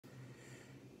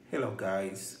Hello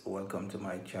guys, welcome to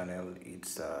my channel.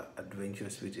 It's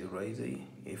Adventures with Rivoli.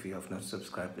 If you have not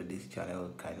subscribed to this channel,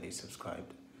 kindly subscribe.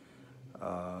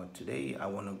 Today I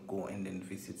want to go and then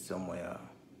visit somewhere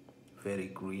very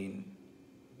green.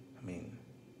 I mean,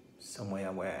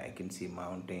 somewhere where I can see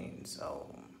mountains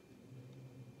or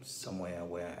somewhere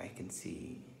where I can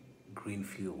see green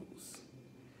fields.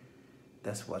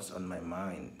 That's what's on my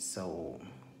mind. So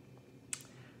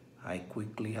I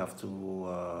quickly have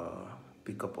to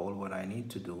pick up all what I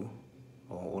need to do,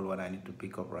 or all what I need to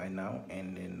pick up right now,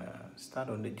 and then start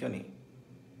on the journey.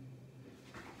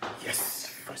 Yes,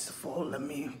 first of all, let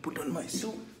me put on my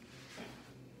suit.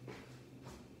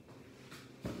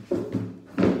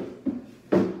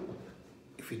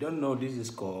 If you don't know, this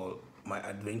is called my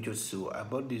adventure suit. I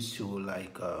bought this shoe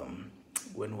like,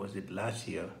 when was it? Last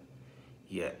year.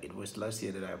 Yeah, it was last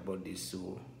year that I bought this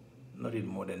shoe. Not even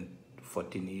more than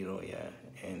 14 euro, yeah.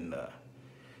 And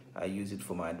I use it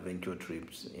for my adventure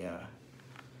trips, yeah.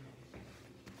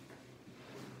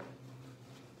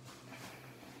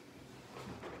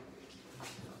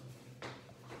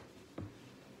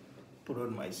 Put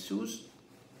on my shoes.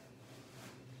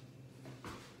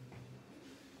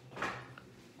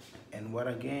 And what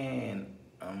again?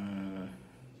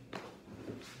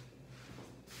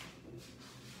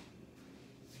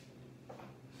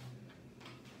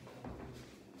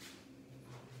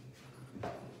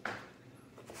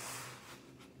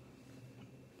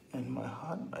 And my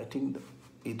heart, I think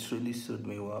it really suited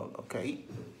me well. Okay.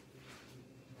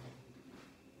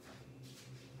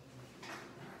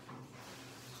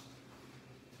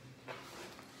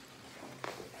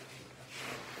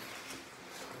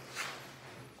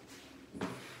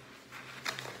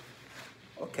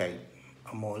 Okay,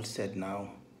 I'm all set now.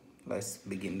 Let's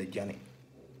begin the journey.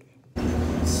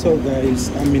 So guys,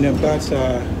 I'm in about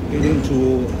heading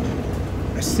to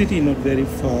a city not very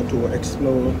far to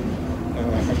explore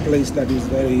a place that is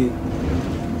very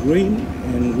green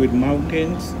and with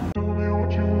mountains.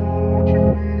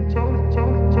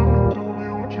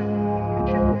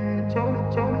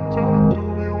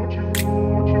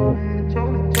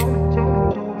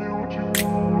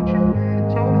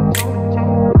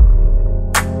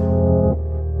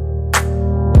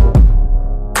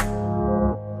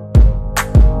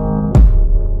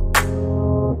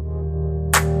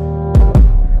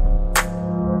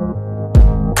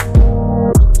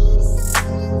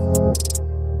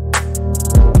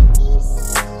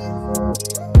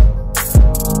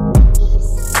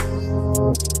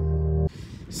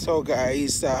 So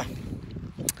guys, I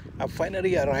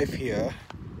finally arrived here.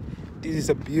 This is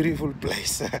a beautiful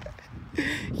place.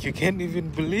 You can't even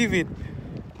believe it.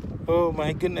 Oh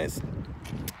my goodness.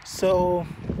 So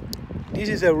this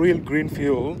is a real green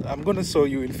field. I'm gonna show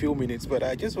you in a few minutes, but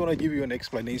I just want to give you an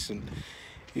explanation.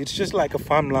 It's just like a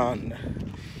farmland.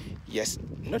 Yes,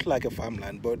 not like a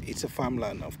farmland, but it's a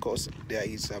farmland. Of course, there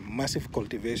is a massive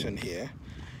cultivation here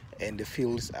and the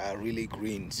fields are really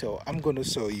green. So I'm gonna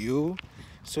show you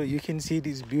so you can see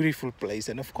this beautiful place.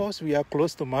 And of course, we are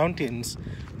close to mountains.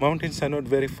 Mountains are not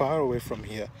very far away from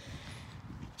here.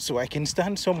 So I can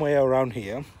stand somewhere around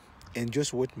here and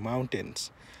just watch mountains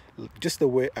just the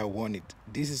way I want it.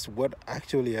 This is what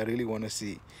actually I really want to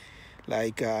see.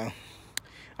 Like,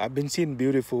 I've been seeing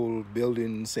beautiful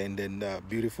buildings and then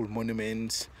beautiful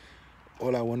monuments.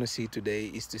 All I want to see today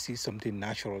is to see something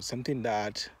natural, something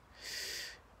that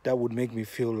would make me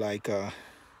feel like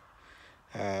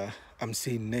I'm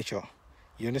seeing nature.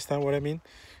 You understand what I mean?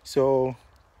 So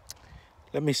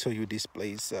let me show you this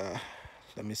place.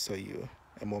 Let me show you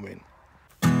a moment.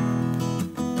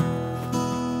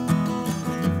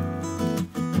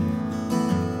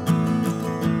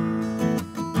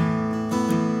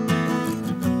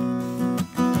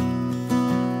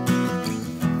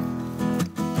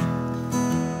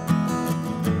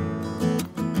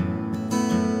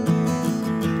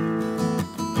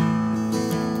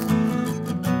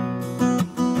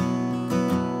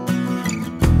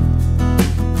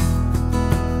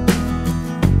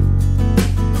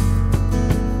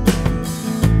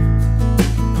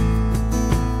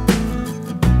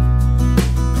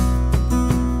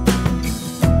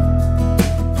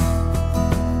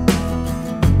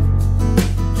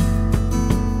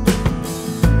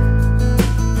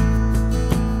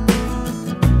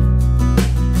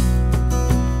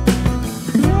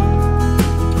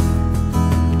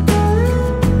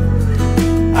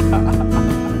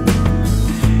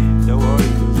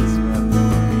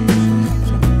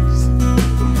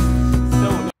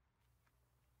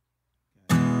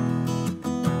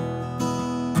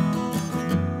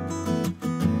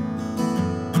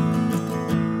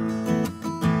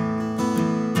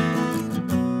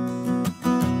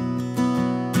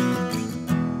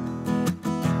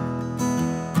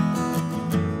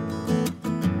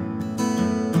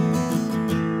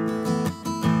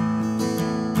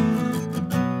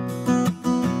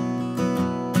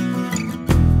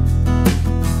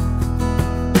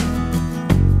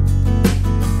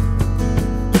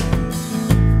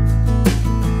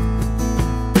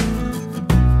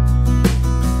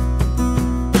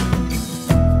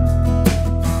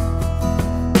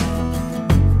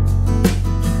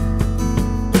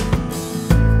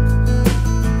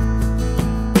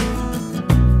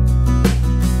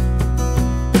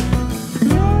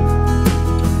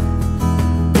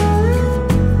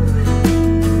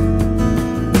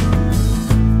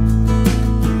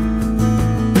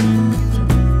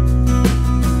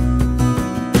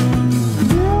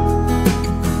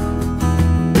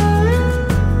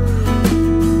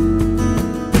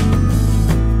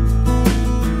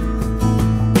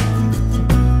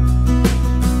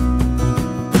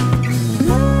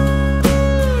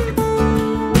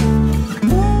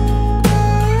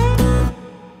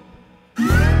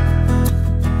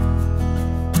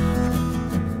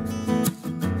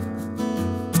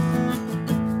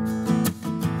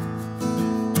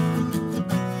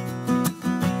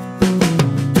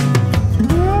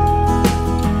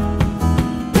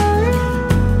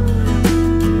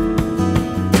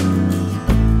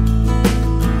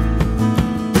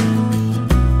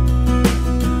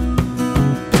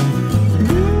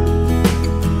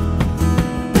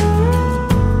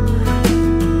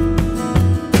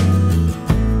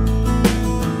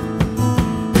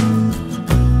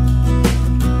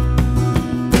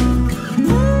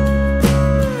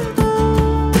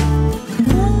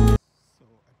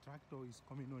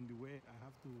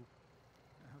 to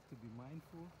be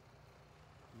mindful.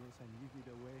 Yes, and give it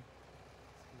away.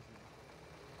 Excuse me.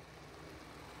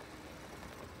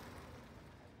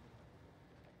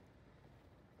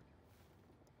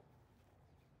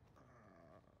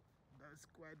 That's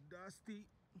quite dusty.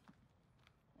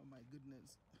 Oh my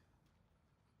goodness.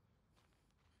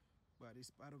 But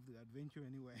it's part of the adventure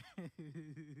anyway.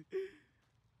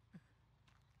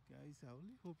 Guys, I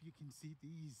only hope you can see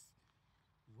these.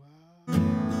 Wow.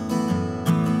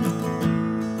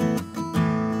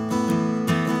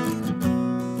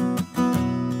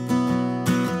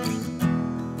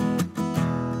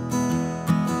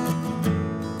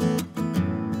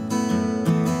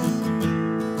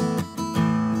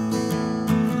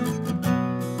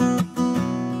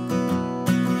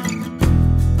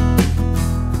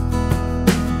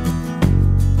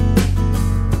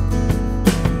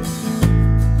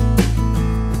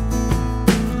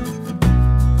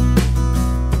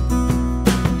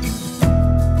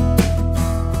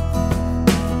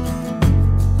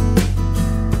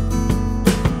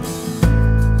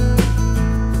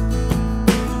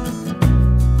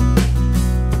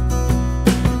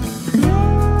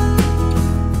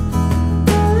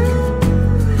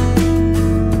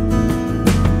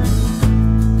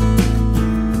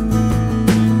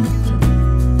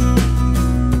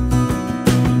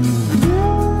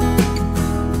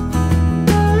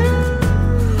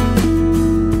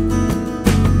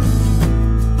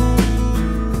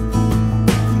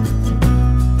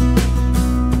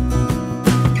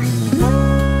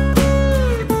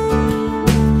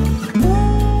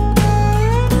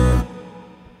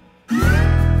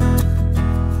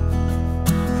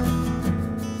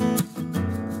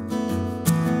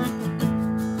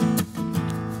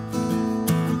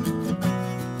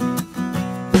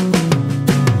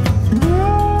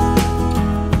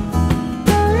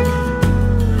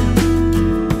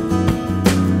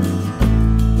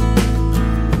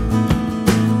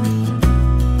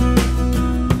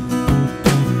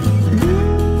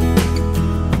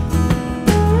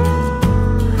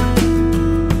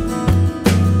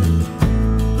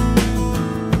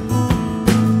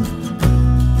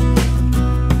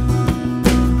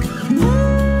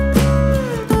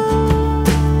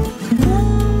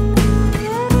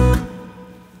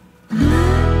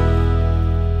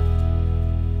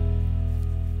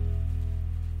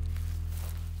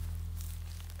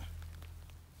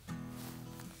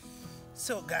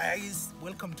 So guys,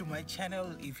 welcome to my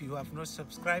channel. If you have not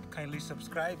subscribed, kindly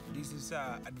subscribe. This is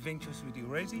Adventures with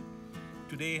Rivoli.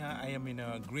 Today I am in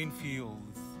green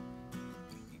fields.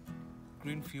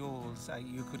 Green fields,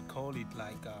 you could call it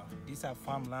like these are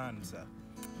farmlands,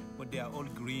 but they are all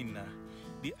green.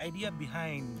 The idea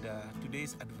behind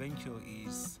today's adventure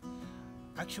is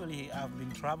actually I've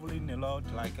been traveling a lot,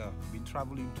 like been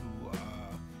traveling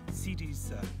to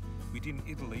cities within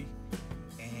Italy,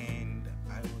 and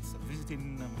I was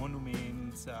visiting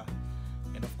monuments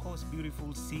and of course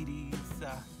beautiful cities,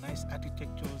 nice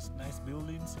architectures, nice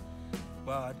buildings.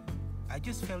 But I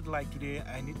just felt like today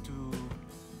I need to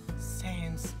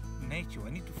sense nature, I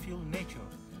need to feel nature.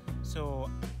 So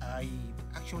I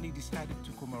actually decided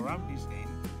to come around this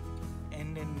end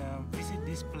and then visit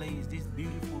this place, these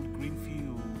beautiful green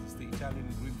fields, the Italian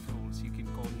green fields you can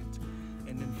call it,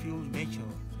 and then feel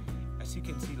nature. As you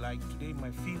can see, like today my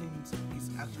feelings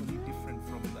is actually different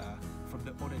from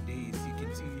the other days. You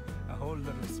can see a whole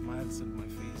lot of smiles on my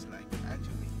face. Like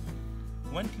actually,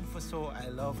 one thing for sure I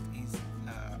loved is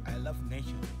I love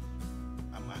nature.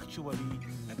 I'm actually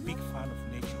a big fan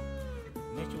of nature.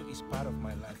 Nature is part of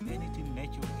my life. Anything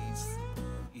nature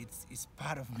is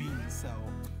part of me. So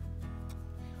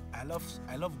I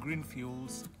love green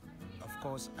fields. Of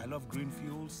course, I love green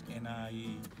fields, and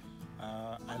I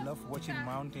love watching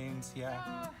mountains here.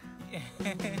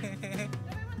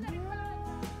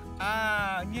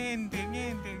 Niente.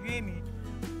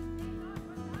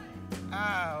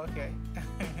 Okay.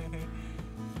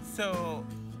 So,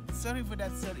 sorry for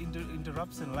that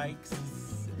interruption. Like,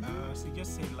 she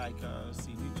just said like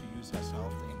she need to use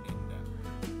herself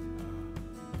and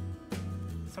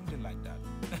something like that.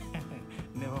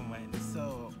 Never mind.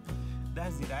 So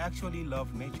that's it. I actually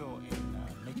love nature,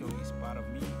 and nature is part of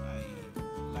me. I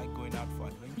like going out for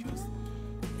adventures,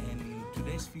 and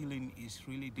today's feeling is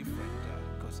really different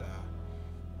because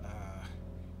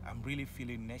I'm really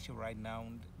feeling nature right now.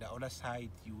 The other side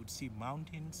you would see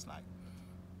mountains, like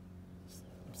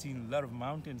I'm seeing a lot of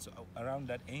mountains around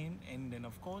that end, and then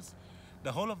of course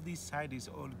the whole of this side is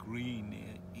all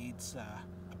green. It's a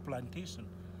plantation,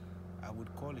 I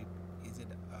would call it. Is it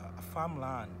a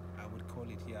farmland? I would call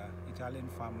it, yeah, Italian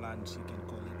farmlands you can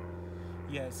call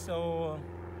it. Yeah, so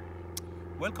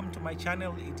Welcome to my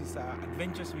channel. It is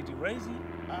Adventures with Rivoli.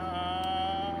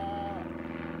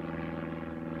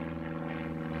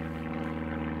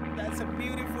 That's a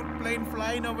beautiful plane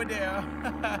flying over there.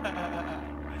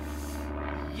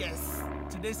 Yes,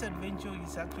 today's adventure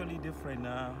is actually different.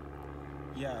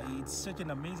 Yeah, it's such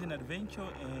an amazing adventure,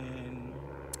 and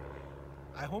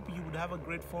I hope you would have a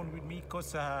great fun with me,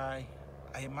 because I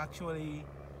am actually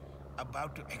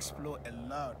about to explore a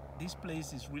lot. This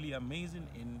place is really amazing,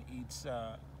 and it's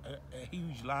a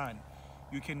huge land.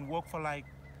 You can walk for like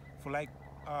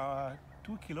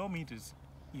 2 kilometers.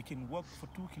 You can walk for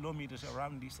 2 kilometers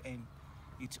around this, and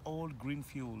it's all green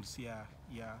fields. Yeah,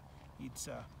 it's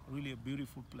really a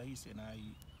beautiful place, and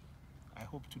I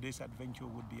hope today's adventure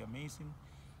would be amazing.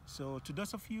 So to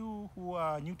those of you who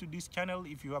are new to this channel,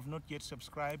 if you have not yet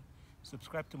subscribe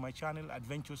to my channel,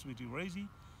 Adventures with Rivoli.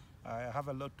 I have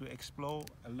a lot to explore,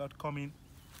 a lot coming.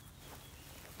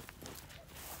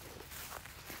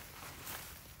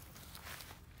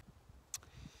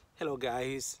 Hello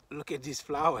guys, look at these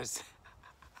flowers.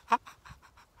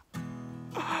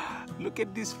 Look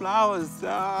at these flowers.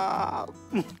 Yeah,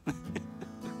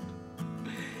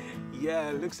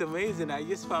 it looks amazing. I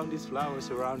just found these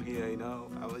flowers around here, you know.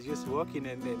 I was just walking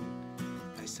and then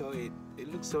I saw it.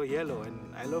 It looks so yellow,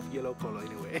 and I love yellow color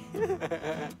anyway.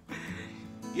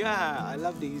 Yeah, I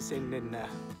love these. And then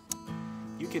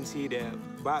you can see the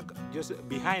back, just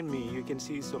behind me, you can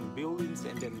see some buildings,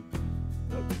 and then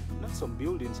not some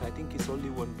buildings, I think it's only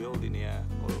one building here,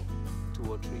 or 2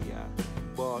 or 3, yeah.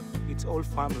 But it's all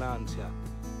farmlands, yeah.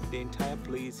 The entire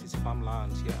place is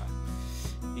farmlands, yeah.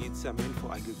 It's meant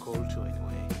for agriculture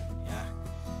anyway, yeah.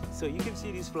 So you can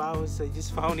see these flowers. I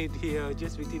just found it here,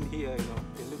 just within here, you know.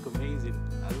 They look amazing.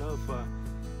 I love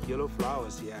yellow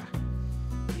flowers, yeah.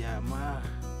 Yeah,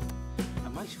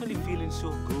 I'm actually feeling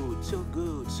so good, so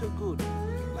good, so good.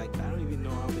 Like, I don't even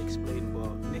know how to explain,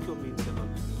 but nature means a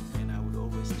lot to me, and I would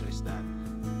always stress that.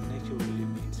 Nature really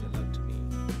means a lot to me,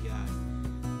 yeah.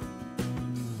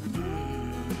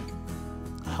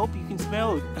 I hope you can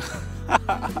smell it.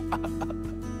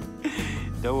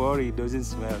 Don't worry, it doesn't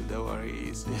smell. Don't worry.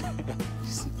 It's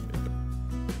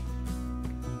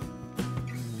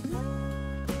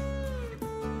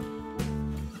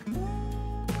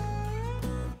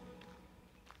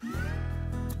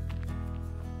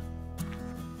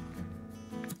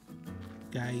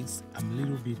guys, I'm a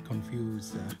little bit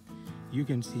confused. You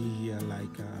can see here,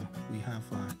 like, we have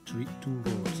 2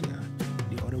 roads here.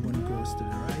 The other one goes to the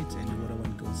right, and the other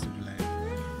one goes to the left.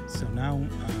 So now,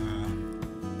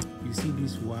 you see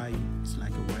this Y, it's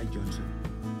like a Y junction.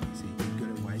 You see, you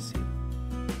got a Y shape.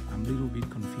 I'm a little bit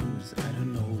confused. I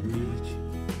don't know which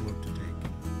road to take.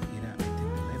 Either I take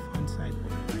the left-hand side or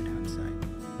the right-hand side.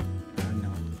 I don't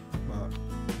know. But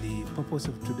the purpose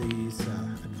of today's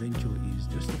adventure is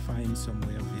just to find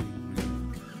somewhere very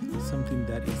real, something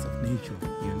that is of nature.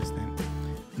 You understand?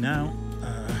 Now,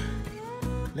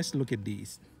 let's look at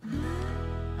this.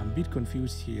 I'm a bit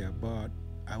confused here, but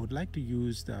I would like to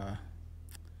use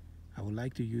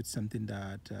something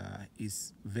that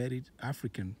is very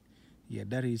African. Yeah,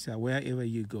 that is wherever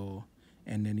you go,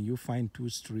 and then you find 2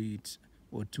 streets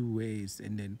or 2 ways,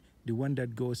 and then the one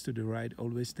that goes to the right,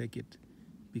 always take it,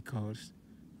 because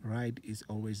right is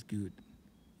always good.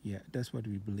 Yeah, that's what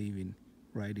we believe in.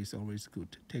 Right is always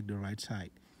good. Take the right side.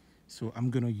 So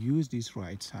I'm gonna use this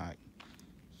right side.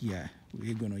 Yeah,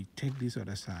 we're gonna take this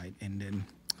other side, and then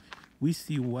we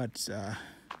see what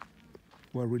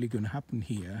really gonna happen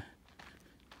here.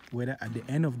 Whether at the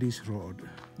end of this road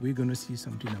we're gonna see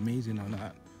something amazing or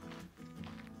not.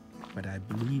 But I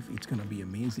believe it's gonna be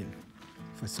amazing.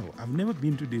 So I've never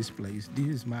been to this place. This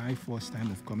is my first time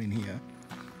of coming here.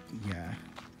 Yeah,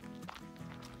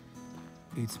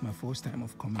 it's my first time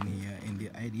of coming here, and the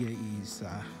idea is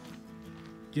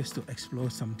just to explore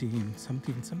something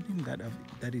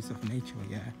that is of nature.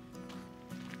 Yeah,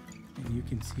 and you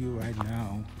can see right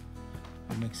now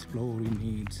I'm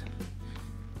exploring it.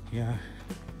 Yeah,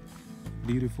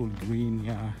 beautiful green.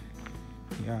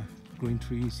 Yeah, green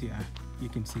trees. Yeah, you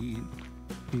can see it.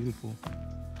 Beautiful.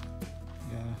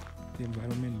 Yeah, the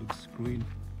environment looks green.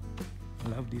 I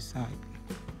love this side.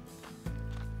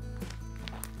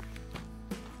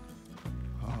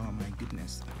 Oh my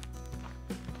goodness.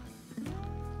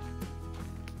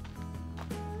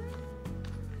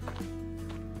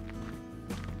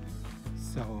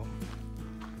 So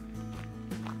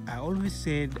I always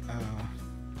said,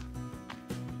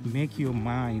 make your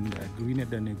mind greener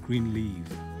than a green leaf.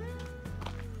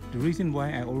 The reason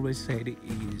why I always said it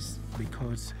is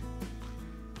because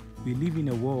we live in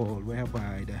a world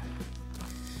whereby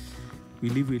we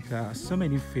live with so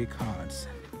many fake hearts,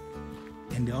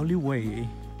 and the only way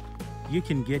you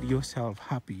can get yourself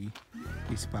happy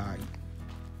is by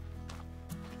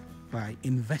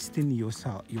investing your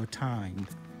time,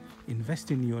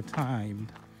 investing your time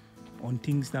on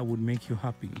things that would make you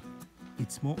happy.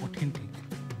 It's more authentic,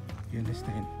 you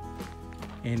understand?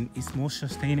 And it's more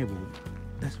sustainable.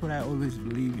 That's what I always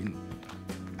believe in.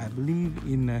 I believe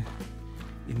in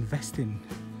investing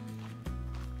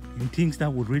in things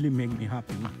that would really make me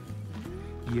happy.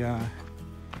 Yeah,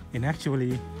 and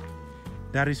actually,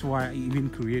 that is why I even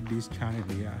create this channel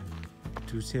here,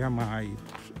 to share my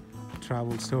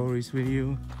travel stories with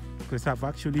you, because I've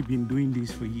actually been doing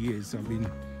this for years. I've been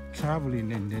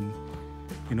traveling and then,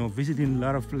 you know, visiting a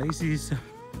lot of places,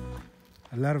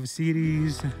 a lot of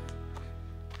cities.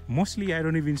 Mostly I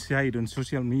don't even say it on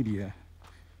social media.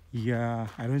 Yeah,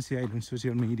 I don't say it on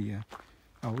social media.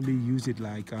 I only use it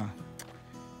like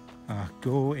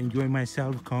go enjoy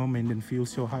myself, come and then feel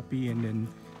so happy, and then,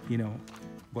 you know.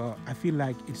 But I feel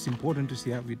like it's important to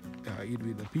share it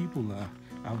with the people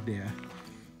out there.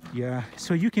 Yeah,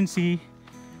 so you can see,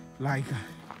 like,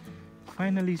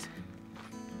 finally,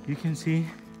 you can see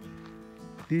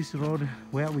this road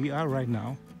where we are right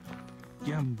now.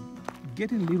 Yeah, I'm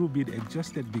getting a little bit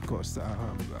exhausted because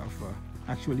I've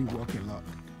actually walked a lot.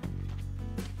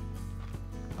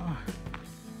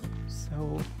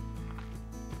 So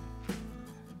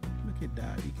look at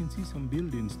that. You can see some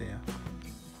buildings there.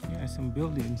 Yeah, some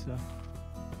buildings.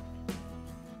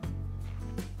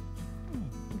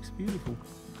 Looks beautiful.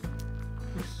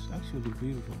 Looks actually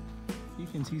beautiful. You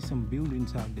can see some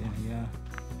buildings out there. Yeah.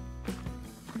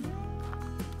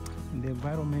 And the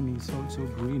environment is also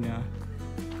greener.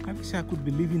 I wish I could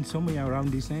be living somewhere around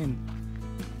this end.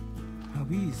 I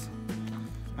wish.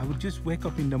 I would just wake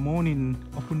up in the morning,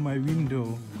 open my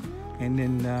window, and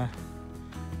then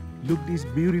look these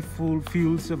beautiful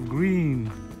fields of green.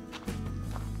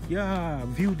 Yeah,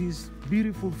 view these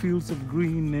beautiful fields of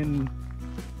green, and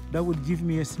that would give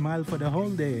me a smile for the whole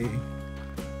day.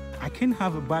 I can't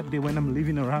have a bad day when I'm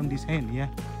living around this end. Yeah,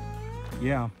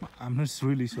 I'm not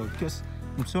really sure, because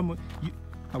I'm so much,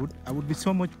 I would be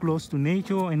so much close to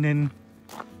nature, and then,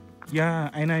 yeah,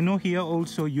 and I know here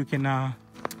also you can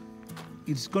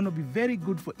it's gonna be very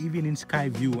good for evening sky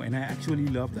view, and I actually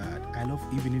love that. I love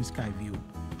evening sky view.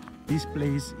 This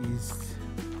place is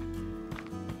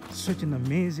such an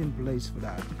amazing place for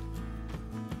that.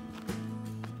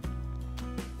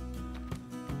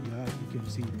 Yeah, you can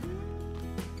see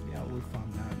there are old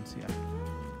farmlands. Yeah,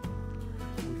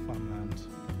 old farmlands.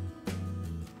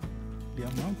 There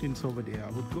are mountains over there.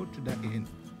 I would go to that end.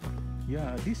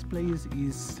 Yeah, this place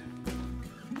is,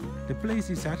 the place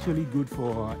is actually good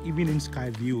for evening sky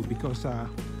view, because I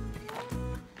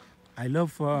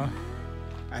love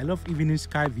evening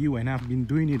sky view, and I've been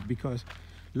doing it because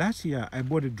last year I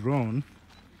bought a drone.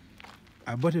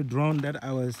 I bought a drone that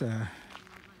I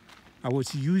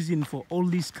was using for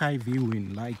only sky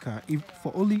viewing, like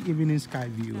for only evening sky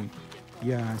viewing.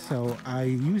 Yeah, so I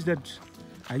used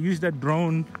that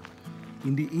drone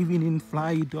in the evening,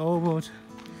 fly it over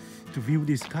to view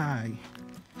the sky.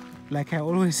 Like I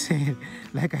always say,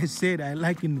 like I said, I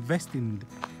like investing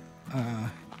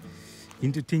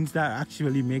into things that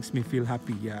actually makes me feel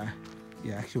happy. Yeah,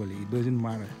 actually, it doesn't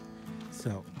matter.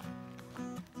 So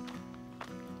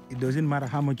it doesn't matter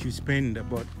how much you spend,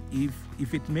 but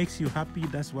if it makes you happy,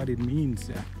 that's what it means.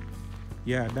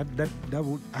 Yeah, that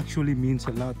would actually means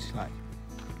a lot. Like,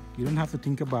 you don't have to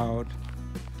think about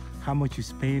how much you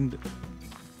spend.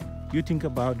 You think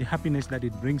about the happiness that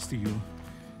it brings to you.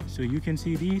 So you can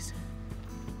see these,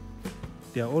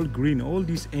 they're all green. All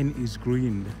this end is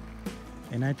green,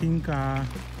 and I think there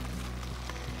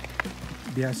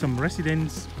are some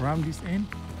residents around this end.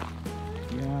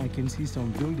 Yeah, I can see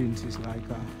some buildings. It's like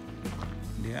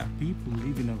there are people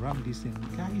living around this end.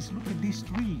 Guys, look at this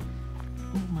tree.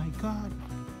 Oh my God,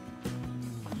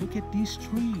 look at this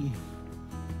tree.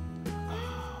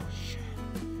 Oh shit,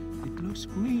 it looks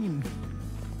green.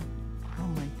 Oh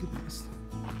my goodness.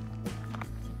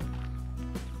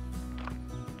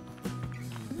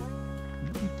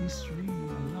 Look at this tree, I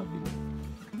love it.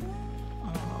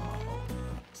 Oh,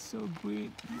 so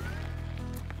great.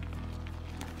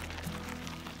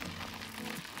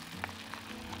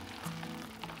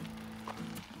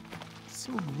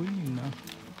 So green now.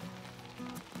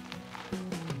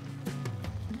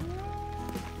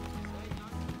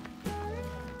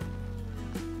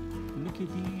 Look at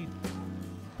it.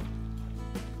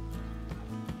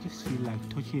 Just feel like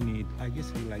touching it. I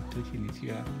just feel like touching it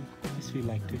here. Just feel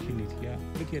like touching it here.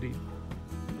 Look at it.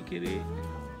 Look at it.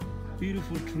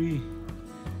 Beautiful tree.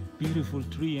 Beautiful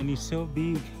tree, and it's so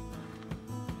big.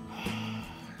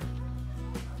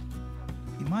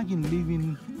 Imagine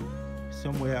living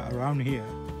somewhere around here,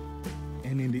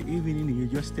 and in the evening you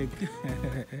just take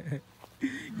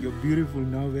your beautiful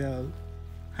novel,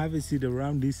 have a seat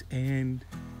around this and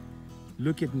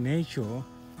look at nature,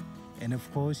 and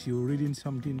of course you're reading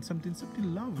something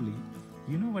lovely.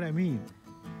 You know what I mean?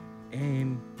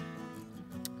 And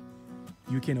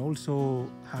you can also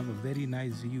have a very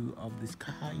nice view of the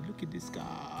sky. Look at the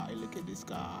sky, look at the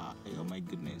sky. Oh my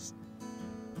goodness.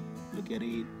 Look at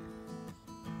it.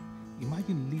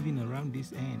 Imagine living around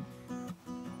this end.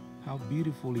 How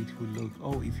beautiful it will look.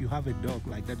 Oh, if you have a dog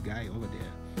like that guy over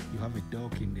there, you have a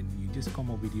dog and then you just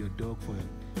come up with your dog for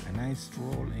a nice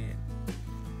stroll, and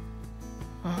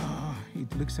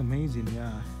it looks amazing,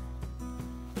 yeah.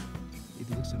 It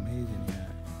looks amazing, yeah.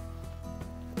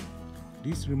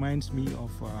 This reminds me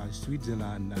of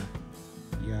Switzerland.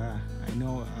 Yeah, I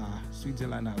know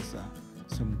Switzerland has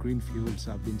some green fields.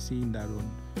 I've been seeing that on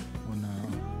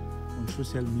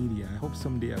social media. I hope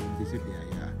someday I will visit there.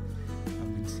 Yeah,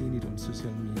 I've been seeing it on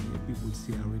social media. People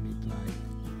sharing it like,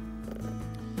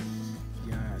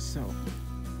 yeah. So,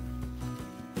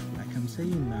 like I'm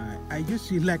saying, I just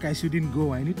feel like I shouldn't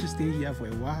go. I need to stay here for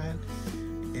a while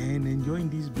and enjoy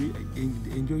this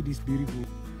beautiful.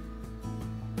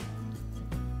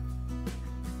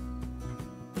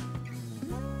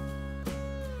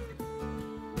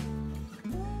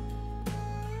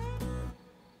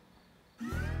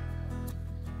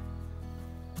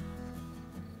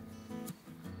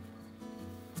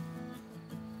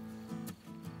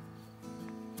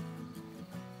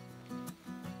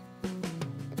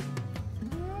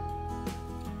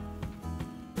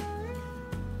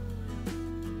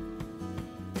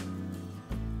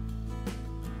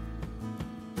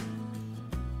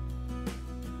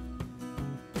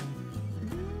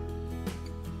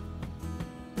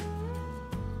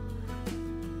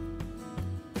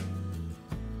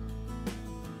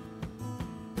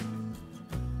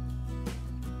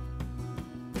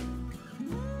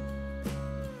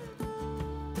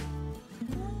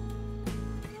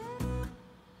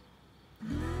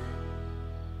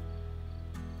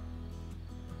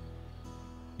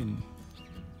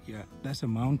 Yeah, that's a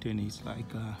mountain. It's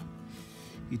like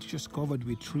it's just covered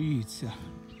with trees.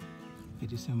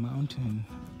 It is a mountain.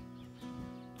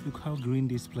 Look how green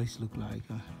this place looks like.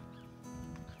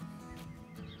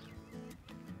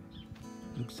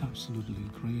 Looks absolutely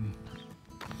green.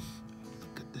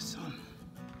 Look at the sun.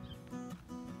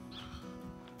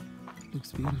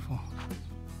 Looks beautiful.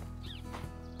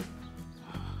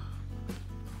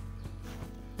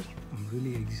 I'm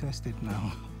really exhausted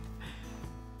now.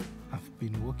 I've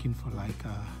been walking for like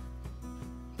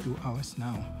 2 hours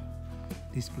now.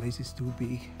 This place is too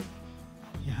big.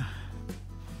 Yeah.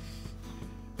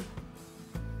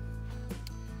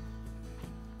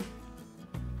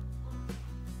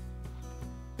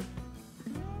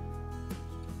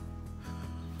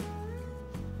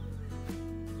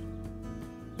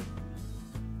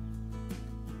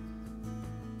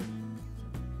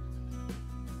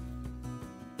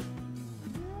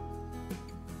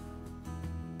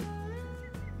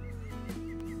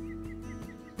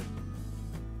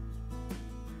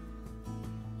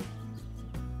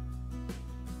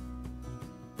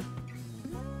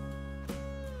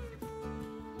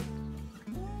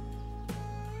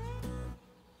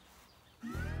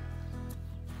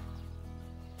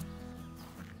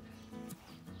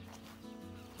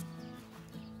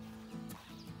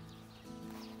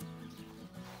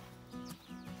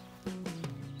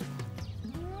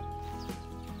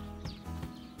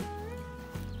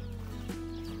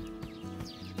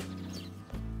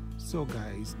 So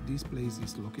guys, this place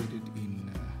is located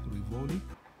in Rivoli,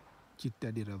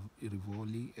 Città di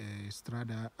Rivoli,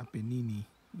 Strada Appennini.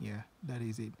 Yeah, that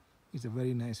is it. It's a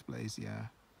very nice place, yeah.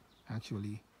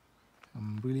 Actually,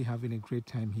 I'm really having a great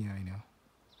time here, you know.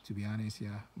 To be honest,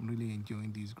 yeah, I'm really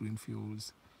enjoying these green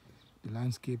fields. The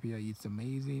landscape here, it's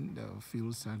amazing. The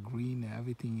fields are green,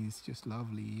 everything is just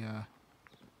lovely, yeah.